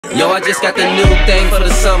Yo, I just got the new thing for the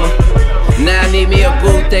summer. Now I need me a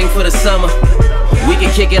boo thing for the summer. We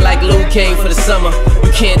can kick it like Luke Kane for the summer.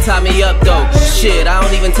 You can't tie me up though. Shit, I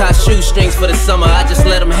don't even tie shoestrings for the summer. I just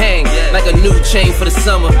let them hang like a new chain for the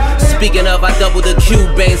summer. Speaking of, I double the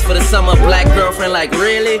Cubans for the summer. Black girlfriend like,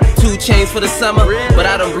 really? 2 chains for the summer? But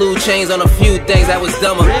I done blue chains on a few things that was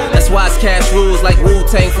dumber. That's why it's cash rules like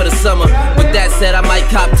Wu-Tang for the summer. With that said, I might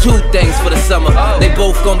cop 2 things for the summer. They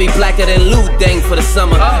both gonna be blacker than Lu-Thang for the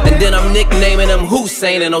summer. And then I'm nicknaming them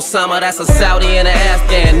Hussein and Osama. That's a Saudi and an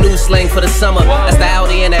Afghan. New slang for the summer. That's the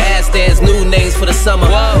Audi and the ass stands, new names for the summer.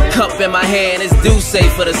 Cup in my hand, it's Duce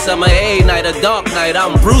for the summer. A night, a dark night,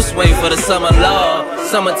 I'm Bruce Wayne for the summer. Lord,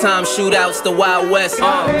 summertime shootouts, the Wild West.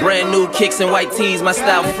 Brand new kicks and white tees, my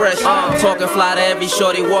style fresh. Talking fly to every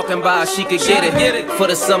shorty walking by, she could get it for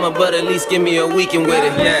the summer, but at least give me a weekend with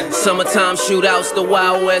it. Summertime shootouts, the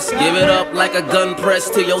Wild West. Give it up like a gun press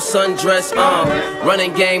to your sundress.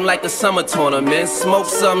 Running game like the summer tournament. Smoke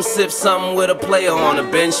some, sip something with a player on the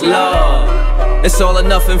bench. Lord, it's all or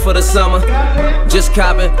nothing for the summer. Just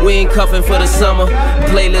copping, we ain't cuffing for the summer.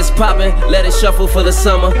 Playlist popping, let it shuffle for the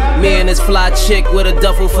summer. Me and this fly chick with a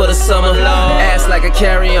duffel for the summer. Ass like a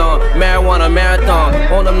carry-on, marijuana marathon.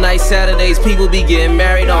 On them nice Saturdays, people be getting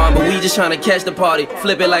married on. But we just trying to catch the party,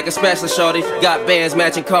 flip it like a spatula shorty. Got bands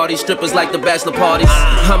matching Cardi, strippers like the bachelor parties.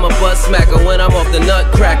 I'm a butt smacker when I'm off the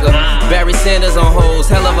nutcracker. Barry Sanders on hoes,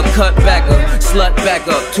 hell of a cutbacker. Slut back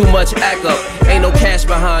up, too much act up. Ain't no cash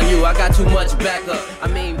behind you, I got too much backup. I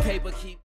mean paper.